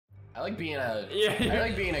I like being a. Yeah. I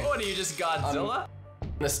like being a. What are you, just Godzilla?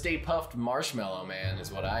 The Stay Puffed Marshmallow Man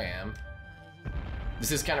is what I am.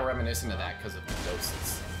 This is kind of reminiscent of that because of the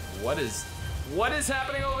ghosts. What is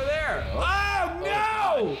happening over there? Oh. Oh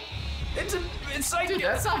no! It's like Dude,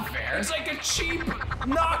 that's not fair. It's like a cheap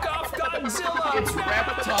knockoff Godzilla. It's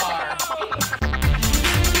Reptar.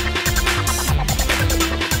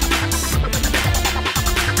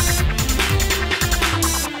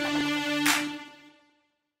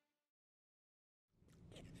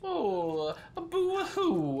 Oh, a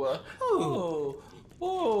boo-hoo. Oh,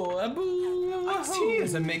 a boo-hoo.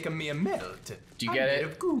 Tears are making me a melt. Do you get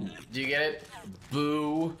it? Do you get it?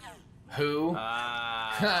 Boo. Who?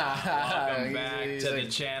 Welcome back to the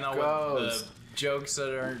channel with the jokes that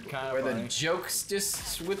are kind of We're funny. the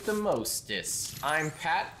jokestest with the mostest. I'm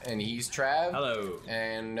Pat, and he's Trav. Hello.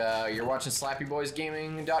 And you're watching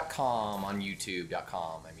SlappyBoysGaming.com on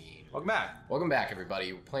YouTube.com, I mean. Welcome back. Welcome back,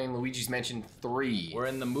 everybody. We're playing Luigi's Mansion 3. We're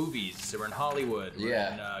in the movies, so we're in Hollywood.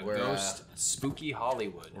 We're in ghost, spooky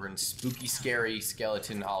Hollywood. We're in spooky, scary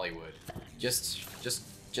skeleton Hollywood. Just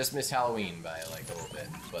miss Halloween by like a little bit.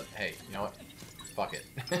 But hey, you know what? Fuck it.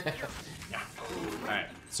 All right.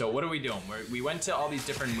 So what are we doing? We went to all these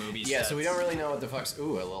different movies. Yeah. So we don't really know what the fuck's.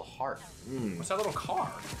 Ooh, a little heart. What's that little car?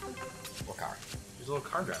 What car? There's a little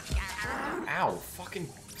car driver. Ow! Fucking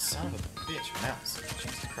son of a bitch, mouse.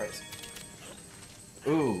 Jesus Christ.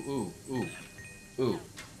 Ooh.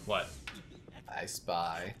 What? I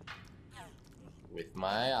spy with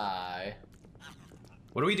my eye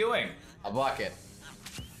What are we doing? a bucket.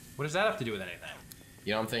 What does that have to do with anything?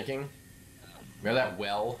 You know what I'm thinking? Remember that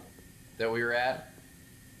well that we were at?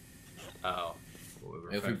 Oh.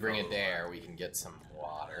 If we bring it there, we can get some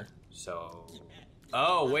water. So.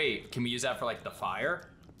 Oh wait, can we use that for like the fire?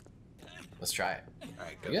 Let's try it. All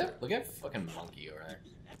right, go. Look at fucking monkey over there.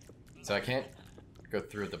 So I can't go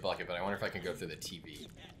through the bucket, but I wonder if I can go through the TV.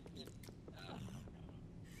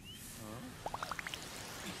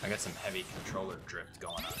 I got some heavy controller drift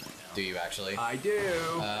going on right now. Do you actually? I do.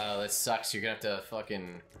 That sucks. You're gonna have to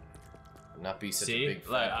fucking not be such a big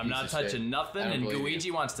like, fat I'm piece not of touching shit. nothing, I don't and believe Luigi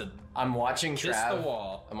you. wants to I'm watching kiss Trav. the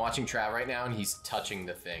wall. I'm watching Trav right now, and he's touching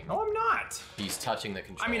the thing. No, I'm not. He's touching the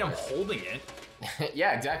controller. I mean, I'm holding it.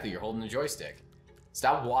 Yeah, exactly. You're holding the joystick.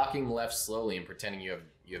 Stop walking left slowly and pretending you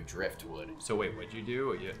have driftwood. So wait, what'd you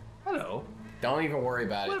do? Hello. Don't even worry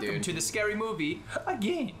about it, dude. Welcome to the scary movie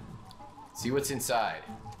again. See what's inside.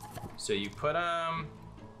 So you put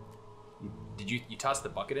Did you toss the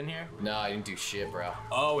bucket in here? No, I didn't do shit, bro.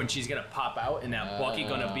 Oh, and she's gonna pop out, and that bucket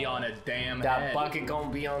gonna be on a damn That head. bucket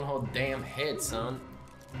gonna be on her damn head, son.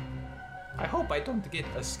 I hope I don't get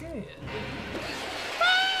scared.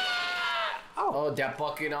 Oh, that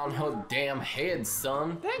bucket on her damn head,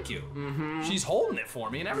 son. Thank you. She's holding it for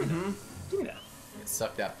me and everything. Give me that.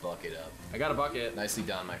 Suck that bucket up. I got a bucket. Nicely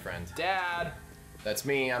done, my friend. Dad. That's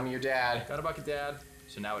me. I'm your dad. Got a bucket, Dad.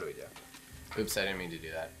 So now what do we do? Oops, I didn't mean to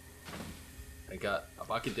do that. I got a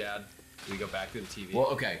bucket, Dad. Do we go back to the TV? Well,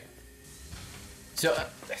 okay. So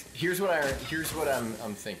here's what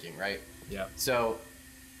I'm thinking, right? Yeah. So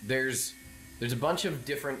there's a bunch of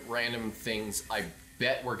different random things I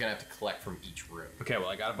bet we're gonna have to collect from each room. Okay, well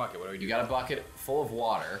I got a bucket. What do we do? You got a bucket full of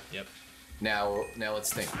water. Yep. Now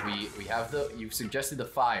let's think. We have you suggested the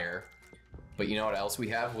fire, but you know what else we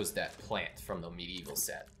have was that plant from the medieval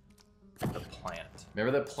set. The plant.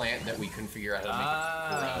 Remember the plant that we couldn't figure out how to make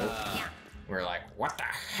it grow? We're like, what the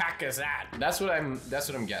heck is that? That's what I'm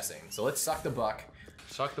guessing. So let's suck the buck.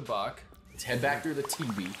 Suck the buck. Let's head back through the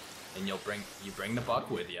TV. And you bring the buck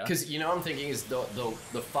with you. Because you know what I'm thinking is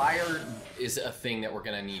the fire is a thing that we're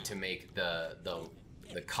gonna need to make the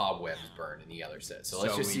cobwebs burn in the other set. So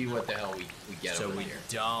let's just see what the hell we get over here.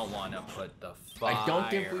 So we don't want to put the fire. I don't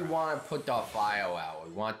think we want to put the fire out.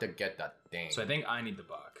 We want to get that thing. So I think I need the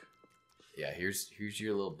buck. Yeah, here's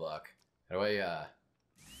your little buck. How do I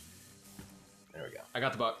There we go. I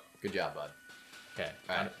got the buck. Good job, bud. Okay,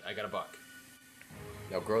 All right. I got a buck.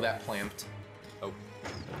 Now grow that plant. Oh,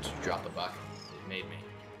 Just drop the buck. it made me.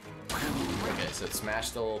 Okay, so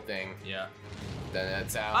smash the little thing. Yeah. Then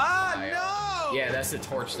that's out. Ah, fire. no! Yeah, that's the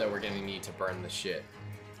torch that we're gonna need to burn the shit.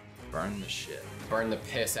 Burn the shit. Burn the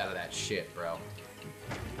piss out of that shit, bro.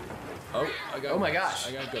 Oh, I got. Oh my gosh.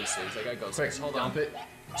 I got ghosties. Quick, Hold dump on. it.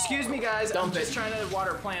 Excuse me, guys. Dump I'm just it. trying to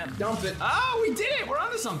water a plant. Dump it. Oh, we did it. We're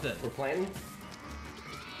onto something. We're planting?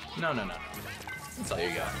 No. It's all There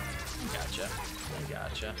you go. I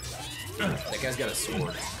gotcha. That guy's got a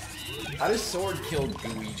sword. How does sword kill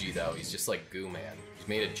Luigi though? He's just like goo man. He's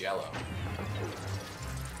made of jello.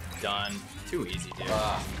 Done. Too easy, dude.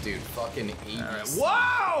 Ah, dude, fucking 80s. All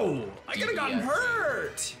right. Whoa! I could have gotten DBS.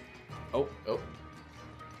 hurt. Oh.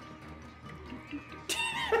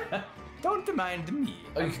 Don't mind me.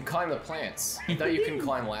 Oh, you can climb the plants. I thought you couldn't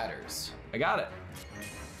climb ladders. I got it.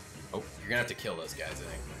 Oh, you're gonna have to kill those guys, I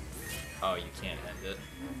think. Oh, you can't end it.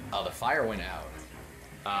 Oh, the fire went out.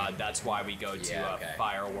 That's why we go to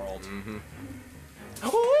Fire World. Mm-hmm.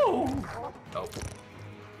 Oh! Yeah,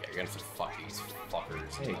 you're gonna have to fuck these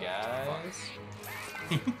fuckers. Hey, guys.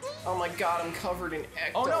 Oh my god, I'm covered in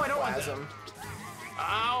ectoplasm. Oh no, I don't want that.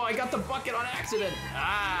 Oh, I got the bucket on accident.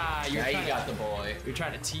 Ah, you got the boy. You're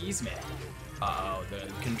trying to tease me. Uh-oh,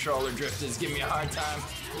 the controller drift is giving me a hard time.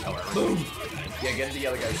 However, boom. Yeah, get the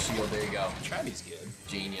other guy's shield. There you go. Travi's good.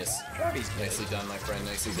 Genius. Travi's good. Nicely done, my friend.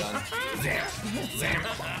 Nicely done. Zam.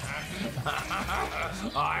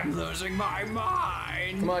 I'm losing my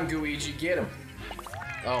mind. Come on, Luigi, get him.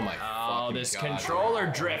 Oh my Oh, this God. Controller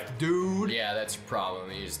drift, dude. Yeah, that's your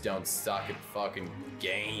problem. You just don't suck at fucking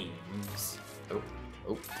games. Oh,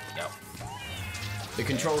 oh, no. The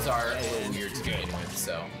controls are a little weird to begin with,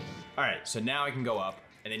 so. All right, so now I can go up,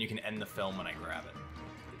 and then you can end the film when I grab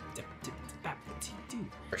it.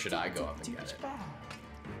 Or should I go up and get it?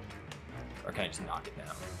 Or can I just knock it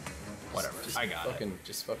down? Whatever, Just I got it.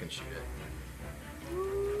 Just fucking shoot it.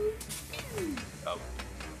 Oh.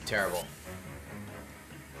 Terrible.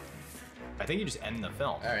 I think you just end the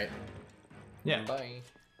film. All right. Yeah. Bye.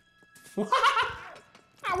 All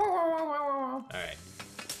right.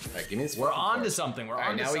 All right, give me this. We're on to something. We're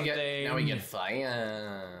on to something. Now we get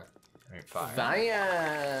fire. All right, fire.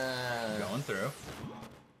 Fire. Going through.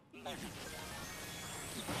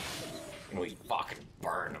 And we fucking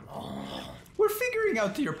burn them all. We're figuring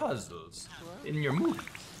out your puzzles in your movie.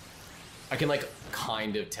 I can like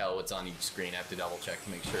kind of tell what's on each screen. I have to double check to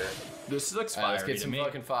make sure. This looks All right, fire. let's get some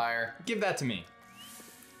fucking fire. Give that to me.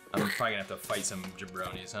 I'm probably gonna have to fight some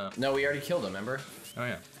jabronis, huh? No, we already killed him, remember? Oh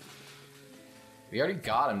yeah. We already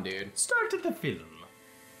got him, dude. Started the film.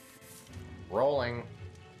 Rolling.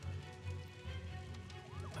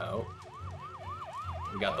 Oh.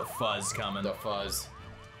 We got the fuzz coming. The fuzz.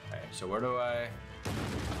 Alright, so where do I...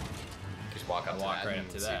 Just walk up to walk that right and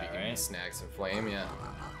up to see that, if you can right? snag some flame, yeah.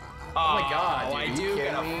 Oh my god, dude, I are do you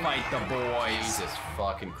gotta kidding me? fight the boys. Jesus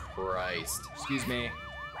fucking Christ. Excuse me.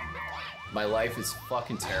 My life is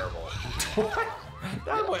fucking terrible.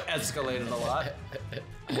 That would escalated a lot.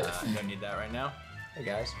 Don't need that right now. Hey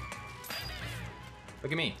guys.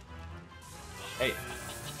 Look at me. Hey.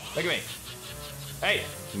 Look at me. Hey.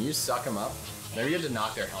 Can you suck them up? Maybe you had to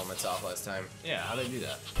knock their helmets off last time. Yeah, how'd I do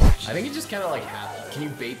that? I think it just kind of like happened. Can you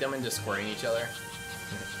bait them into squaring each other?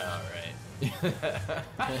 Alright.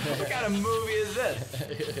 What kind of movie is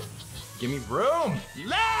this? Give me room!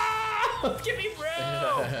 No! Give me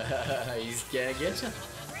room! He's gonna get you.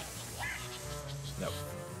 Nope.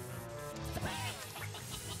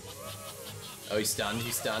 Oh, he's stunned.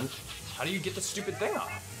 He's stunned. How do you get the stupid thing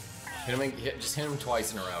off? Just hit him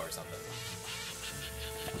twice in a row or something.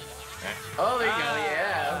 Oh, there you go.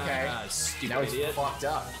 Yeah, okay. Stupid Now he's idiot. fucked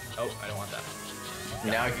up. Oh, I don't want that.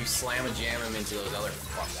 Now if you slam a jam him into those other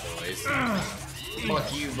fuck boys.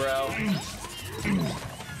 Fuck you, bro.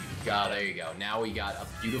 God, there you go. Now we got a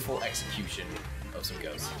beautiful execution of some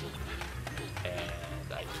ghosts.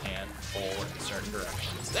 And I can't hold in certain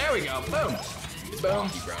directions. There we go. Boom. It's Boom.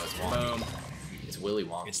 wonky, bro. It's wonky. Boom. It's Willy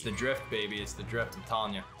Wonka. It's the drift, baby. It's the drift. I'm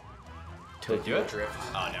telling you. Tokyo Drift.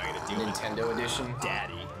 Oh, now I gotta deal with Nintendo edition.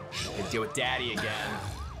 Daddy. I gotta deal with Daddy again.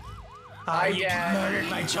 Hi, You Dad. murdered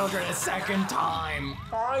my children a second time.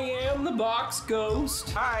 I am the box ghost.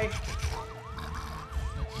 Hi.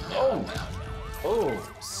 Oh. Oh.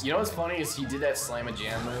 You know what's funny is he did that slam a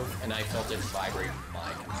jam move, and I felt it vibrate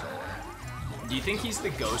my controller. Do you think he's the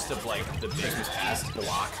ghost of like the Christmas past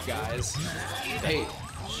block guys? Hey.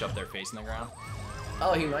 Shove their face in the ground.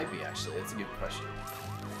 Oh, he might be actually. That's a good question.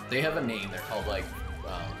 They have a name. They're called like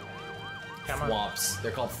thwomps.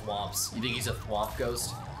 They're called thwomps. You think he's a thwomp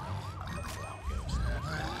ghost?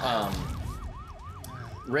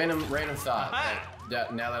 Random thought.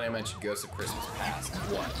 That now that I mentioned Ghost of Christmas Past,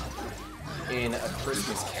 what? In A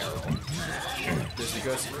Christmas Carol, there's the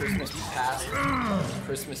Ghost of Christmas Past,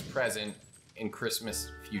 Christmas Present, and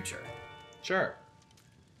Christmas Future. Sure.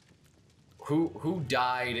 Who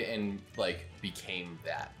died and like became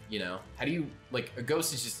that? You know? How do you like a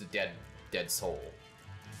ghost is just a dead soul,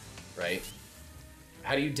 right?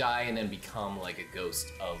 How do you die and then become like a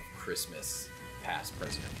ghost of Christmas past,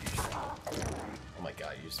 present, and future? Oh my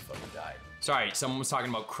god, you just fucking died. Sorry, someone was talking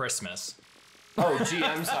about Christmas. Oh gee,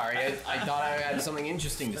 I'm sorry. I thought I had something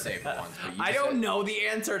interesting to say for once, but you I don't know the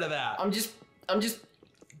answer to that. I'm just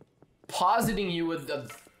positing you with a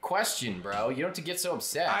question, bro. You don't have to get so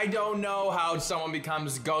upset. I don't know how someone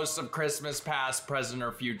becomes ghosts of Christmas past, present,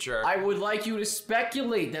 or future. I would like you to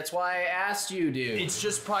speculate. That's why I asked you, dude. It's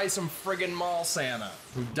just probably some friggin' mall Santa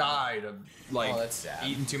who died of, like, that's sad.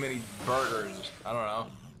 eating too many burgers. I don't know.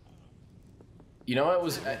 You know what it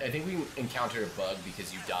was? I think we encountered a bug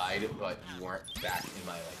because you died, but you weren't back in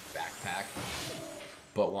my like backpack.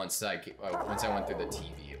 But once I went through the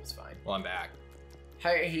TV, it was fine. Well, I'm back.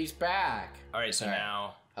 Hey, he's back. All right, so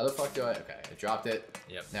now. How the fuck do I? Okay, I dropped it.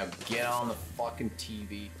 Yep. Now get on the fucking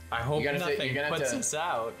TV. I hope nothing puts us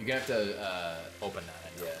out. You're gonna have to open that.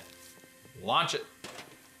 Yeah. Launch it.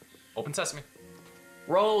 Open sesame.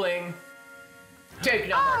 Rolling. Take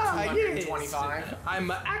number 225. Yes. I'm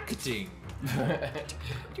acting.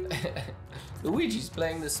 Luigi's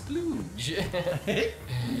playing the splooge.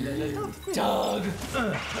 Doug.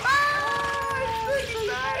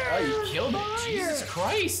 Oh, you killed him? Jesus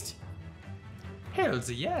Christ.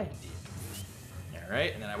 Hell's yeah. All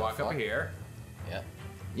right, and then I walk over here. Yeah.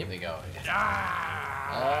 Yep. There you go.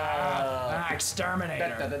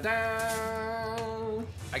 Exterminator. Da, da, da, da.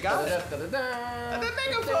 I got it. Da, da, da, da. The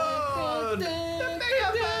megaphone. The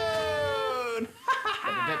megaphone.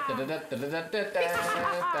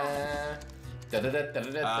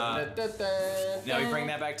 Now we bring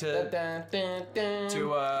that back to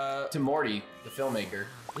Morty, the filmmaker.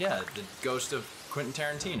 Yeah, the ghost of Quentin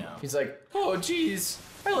Tarantino. He's like, oh geez,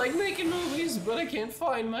 I like making movies, but I can't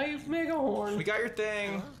find my mega horn. We got your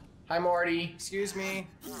thing. Hi Morty. Excuse me.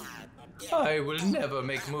 I will never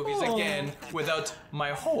make movies again without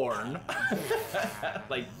my horn.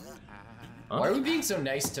 Like, huh? Why are we being so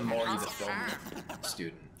nice to Morty, the film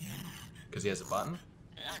student? Because he has a button,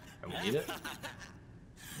 and we need it.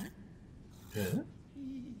 Huh?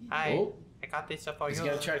 Hi, Oh. I got this up for you. He's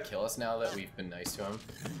gonna try to kill us now that we've been nice to him.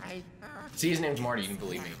 See, his name's Morty, you can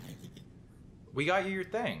believe me. We got you your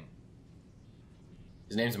thing.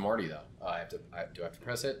 His name's Morty, though. Do I have to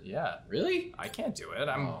press it? Yeah. Really? I can't do it.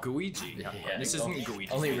 I'm Luigi. Yeah, This isn't Luigi.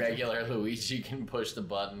 Only regular Luigi can push the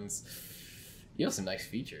buttons. You have some nice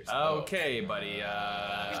features. Okay, buddy.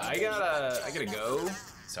 I gotta go.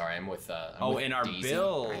 Sorry, I'm with. I'm with in our Daisy.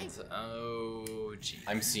 build. Oh, geez.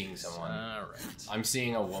 I'm seeing someone. All right. I'm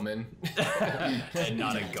seeing a woman. And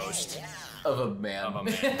not a ghost. Of a man. Of a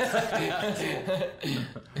man.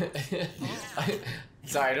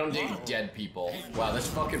 Sorry, I don't date dead people. Wow, that's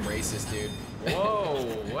fucking racist, dude. Whoa,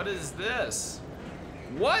 what is this?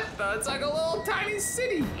 What? It's like a little tiny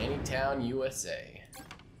city. Anytown, USA.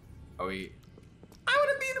 Are we? I want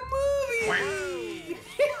to be in a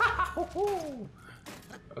movie.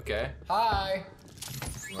 Okay. Hi.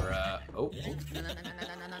 We're oh.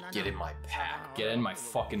 Get in my pack. Get in my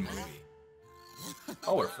fucking movie.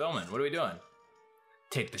 Oh, we're filming. What are we doing?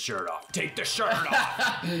 Take the shirt off. Take the shirt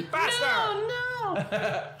off. Faster. No.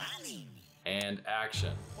 And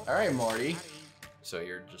action. All right, Morty. So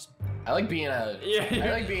you're just. I like being a.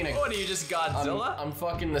 I like being a. What are you, just Godzilla? I'm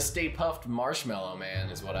fucking the Stay Puffed Marshmallow Man,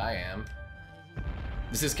 is what I am.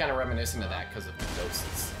 This is kind of reminiscent of that because of the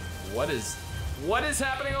ghosts. What is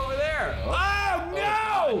happening over there? Oh,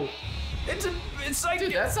 no! It's like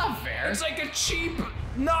Dude, that's not fair. It's like a cheap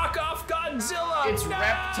knockoff Godzilla. It's no!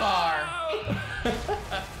 Reptar.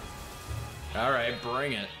 All right,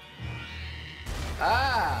 bring it.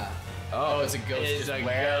 Ah. Oh, it's a ghost It's just a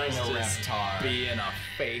wearing ghost a just Reptar. Being a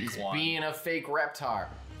fake one. Being a fake Reptar.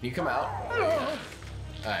 Can you come out? Hello.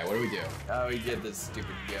 All right, what do we do? Oh, we get this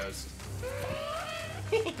stupid ghost.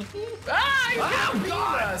 Ah, he's Oh, gonna beat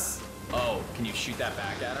God. us. Oh, can you shoot that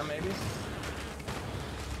back at him, maybe?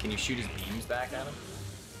 Can you shoot his beams back at him?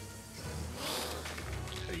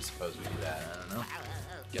 How do you suppose we do that? I don't know.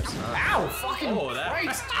 Guess not. Ow! Fucking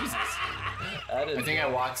Christ, Jesus. That is I think I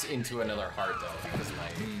walked into another heart though because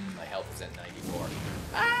my health is at 94.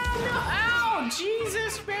 Ow! No! Ow!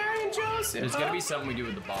 Jesus, Mary and Joseph. There's gotta be something we do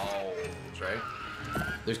with the balls, right?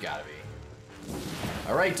 There's gotta be.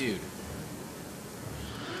 All right, dude.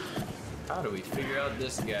 How do we figure out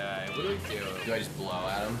this guy? What do we do? Do I just blow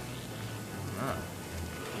at him?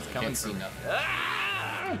 He's coming Can't see from nothing.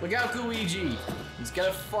 Ah! Look out, Luigi. He's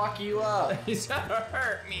gonna fuck you up. He's gonna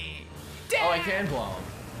hurt me. Oh, I can blow him.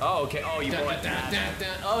 Oh, okay. Oh, you Dun, blew dun, it dun, that. dun,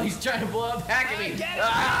 dun. Oh, he's trying to blow up back at me. Get it.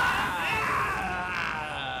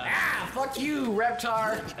 Ah, fuck you,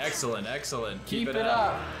 Reptar. Excellent, excellent. Keep it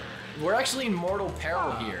up. We're actually in mortal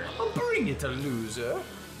peril here. Oh, bring it, a loser.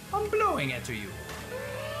 I'm blowing it to you.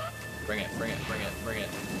 Bring it, bring it, bring it, bring it.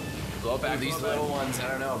 Blow it back. These blow it little back. ones, I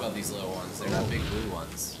don't know about these little ones. They're not big blue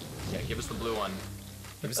ones. Yeah, give us the blue one.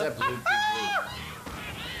 Give us that blue, big blue.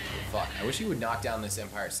 Fuck, I wish he would knock down this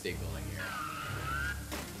Empire State Building here.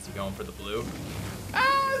 Is he going for the blue?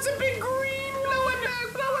 Ah, Oh, it's a big green blowing back,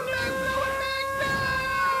 no!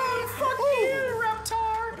 Fuck you,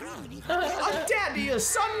 Reptar! I'm daddy of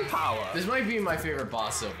sun power. This might be my favorite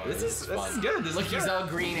boss so far. This is good. Look, he's all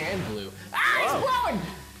green and blue. Ah, he's blowing!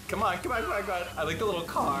 Come on. I like the little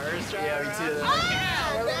cars. Yeah, me too. The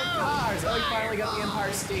little cars. Oh, we finally got the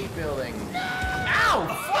Empire State Building. Ow!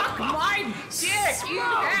 Fuck my dick! Eat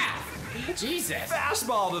half! Jesus!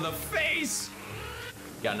 Fastball to the face.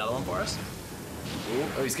 You got another one for us? Ooh.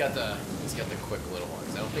 Oh, he's got the quick little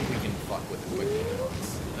ones. I don't think we can fuck with the quick little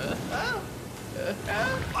ones.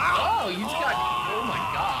 Oh, you just got. Oh my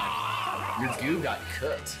god! Your goo got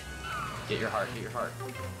cooked. Get your heart.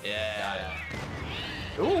 Yeah. Got it.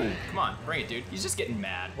 Ooh, come on, bring it, dude. He's just getting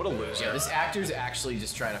mad. What a loser. Yeah, this actor's actually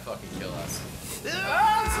just trying to fucking kill us.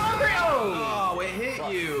 Oh, it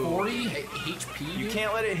hit you. 40 HP? You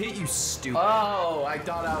can't let it hit you, stupid. Oh, I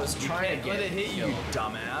thought I was trying to get let it hit you, killed.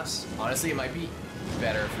 dumbass. Honestly, it might be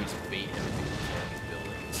better if we just bait him into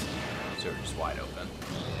killing these buildings. So we're just wide open.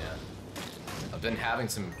 Yeah. I've been having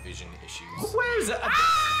some vision issues. Where's it?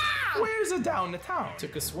 Where's it down the town?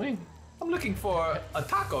 Took a swing. I'm looking for a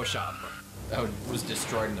taco shop. Oh, it was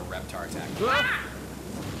destroyed in the Reptar attack.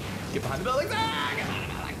 Get behind the building.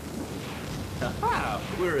 Wow,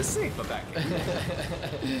 we're safe back here.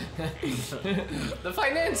 The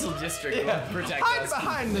financial district will protect Hide us.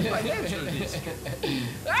 behind the financial district.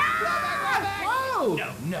 Whoa!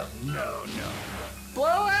 No.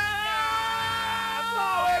 Blow it!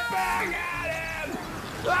 Blow it back at him!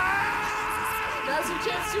 Now's your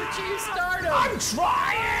chance to achieve stardom! I'm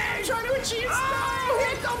trying! Trying to achieve stardom!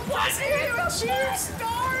 Hit the button! Hit the achieve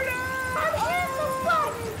stardom! I'm hitting the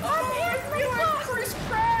button! I'm hitting the button! Chris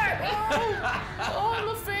Pratt! Oh, I'm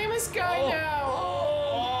a famous guy now!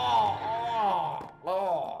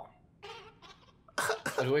 Oh.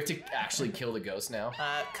 Do we have to actually kill the ghost now?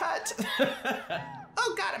 Cut!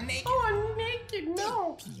 Oh god, I'm naked! Oh, I'm naked,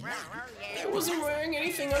 no! I wasn't wearing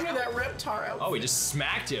anything under that Reptar outfit. Oh, he just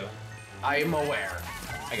smacked you. I am aware.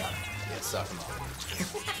 I got him. Yeah, suck him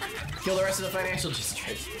off. Kill the rest of the financial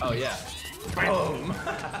district. Oh yeah. Boom!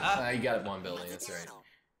 You got it one building, that's right.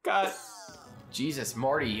 Cut. Jesus,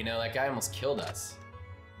 Morty, you know, that guy almost killed us.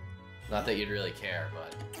 Not that you'd really care,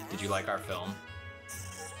 but... Did you like our film?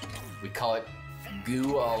 We call it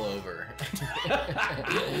Goo All Over.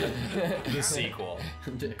 The sequel.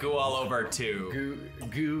 Goo All Over 2.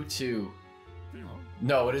 Goo 2.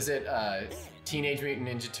 No, what is it? Teenage Mutant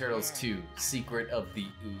Ninja Turtles 2, Secret of the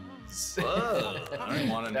Ooze. Whoa, I don't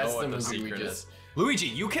want to know what the secret is. Luigi,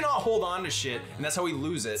 you cannot hold on to shit, and that's how we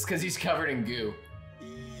lose it. It's because he's covered in goo.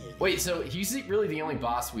 Wait, so he's really the only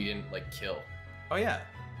boss we didn't, like, kill. Oh yeah.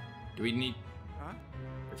 Do we need... Huh?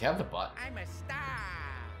 We have the button. I'm a star.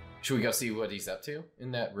 Should we go see what he's up to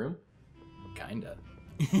in that room? Kinda.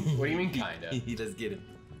 What do you mean, kinda? He does get it.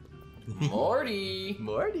 Morty!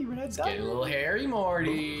 Morty, we're not done. Getting a little hairy,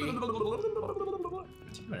 Morty. What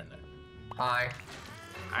you doing in there? Hi.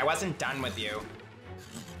 I wasn't done with you.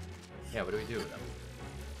 Yeah, what do we do with him?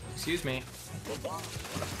 Excuse me. What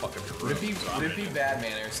the fuck up your room? Would it be bad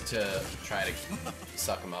manners to try to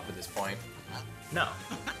suck him up at this point? No.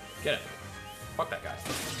 Get it. Fuck that guy.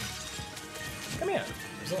 Come here.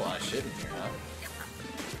 There's a lot of shit in here, huh?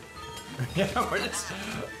 Yeah, we're just...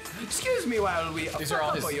 Excuse me while we These are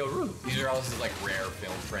all his, your room. These are all his, like, rare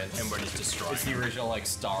film prints. And we're just destroying It's the original, like,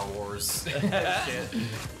 Star Wars shit.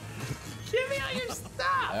 Give me all your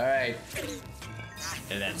stuff! Alright.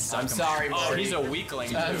 And then I'm sorry, Oh, Morty. he's a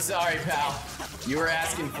weakling. I'm sorry, pal. You were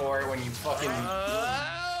asking for it when you fucking...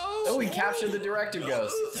 Oh, we captured the director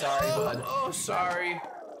ghost. Sorry, bud. Oh, sorry.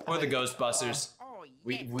 We're the Ghostbusters. Oh,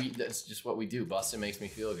 yeah. That's just what we do. Bustin' makes me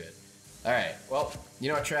feel good. Alright, well, you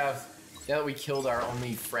know what, Trav? Now that we killed our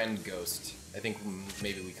only friend ghost, I think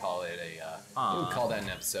maybe we call it a, we call that an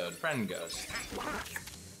episode. Friend ghost.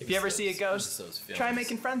 If you ever see a ghost, Those films. try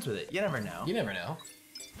making friends with it. You never know. You never know.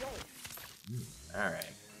 All right.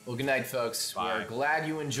 Well, good night, folks. Bye. We're glad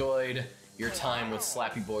you enjoyed your time with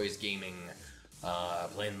Slappy Boiz Gaming,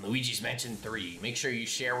 playing Luigi's Mansion 3. Make sure you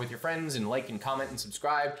share with your friends and like and comment and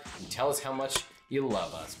subscribe and tell us how much you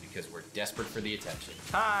love us because we're desperate for the attention.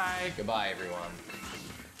 Hi. Goodbye, everyone.